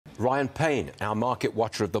Ryan Payne, our market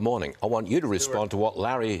watcher of the morning. I want you to respond to what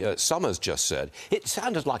Larry Summers just said. It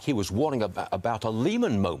sounded like he was warning about a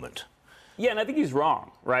Lehman moment. Yeah, and I think he's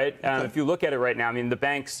wrong, right? If you look at it right now, I mean, the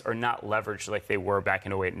banks are not leveraged like they were back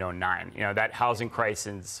in 08 and 09. You know, that housing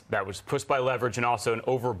crisis that was pushed by leverage and also an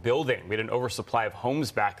overbuilding. We had an oversupply of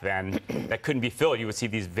homes back then that couldn't be filled. You would see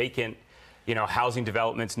these vacant, housing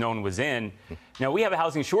developments no one was in. Now, we have a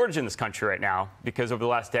housing shortage in this country right now because over the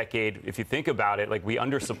last decade, if you think about it, like we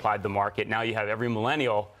undersupplied the market. Now you have every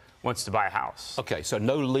millennial wants to buy a house. Okay, so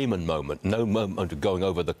no Lehman moment, no moment of going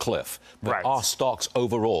over the cliff. But right. Are stocks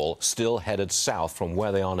overall still headed south from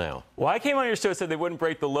where they are now? Well, I came on your show and said they wouldn't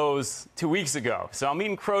break the lows 2 weeks ago. So I'm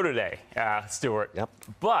eating crow today, Stuart. Yep.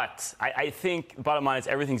 But I think the bottom line is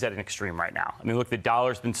everything's at an extreme right now. I mean, look, the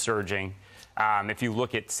dollar's been surging. If you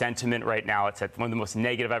look at sentiment right now, it's at one of the most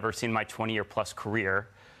negative I've ever seen in my 20-year-plus career.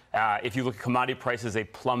 If you look at commodity prices, they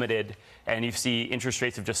plummeted, and you see interest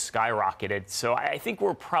rates have just skyrocketed. So I think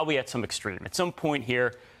we're probably at some extreme. At some point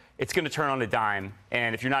here, it's going to turn on a dime.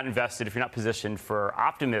 And if you're not invested, if you're not positioned for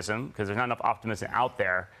optimism, because there's not enough optimism out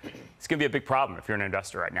there, it's going to be a big problem if you're an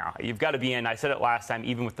investor right now. You've got to be in. I said it last time,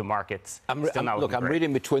 even with the markets. I'm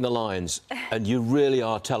reading between the lines, and you really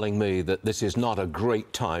are telling me that this is not a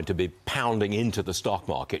great time to be pounding into the stock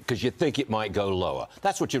market because you think it might go lower.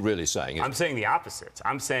 That's what you're really saying, isn't it? I'm saying the opposite.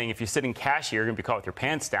 I'm saying if you sit in cash here, you're going to be caught with your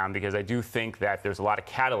pants down because I do think that there's a lot of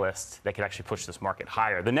catalysts that could actually push this market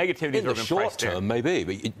higher. The negativity in the short term, maybe.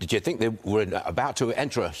 But do you think they were about to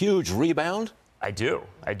enter a huge rebound? I do.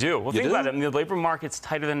 Well, think about it. I mean, the labor market's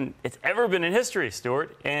tighter than it's ever been in history,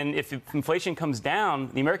 Stuart. And if inflation comes down,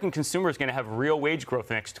 the American consumer is going to have real wage growth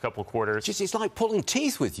the next couple of quarters. It's like pulling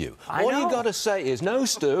teeth with you. All you got to say is, no,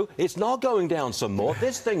 Stu, it's not going down some more.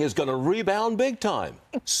 This thing is going to rebound big time.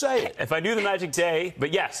 Say it. If I do the magic day,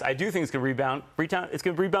 but yes, I do think it's going to rebound. It's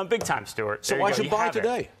going to rebound big time, Stuart. So I should buy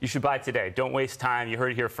today. You should buy today. Don't waste time. You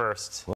heard it here first.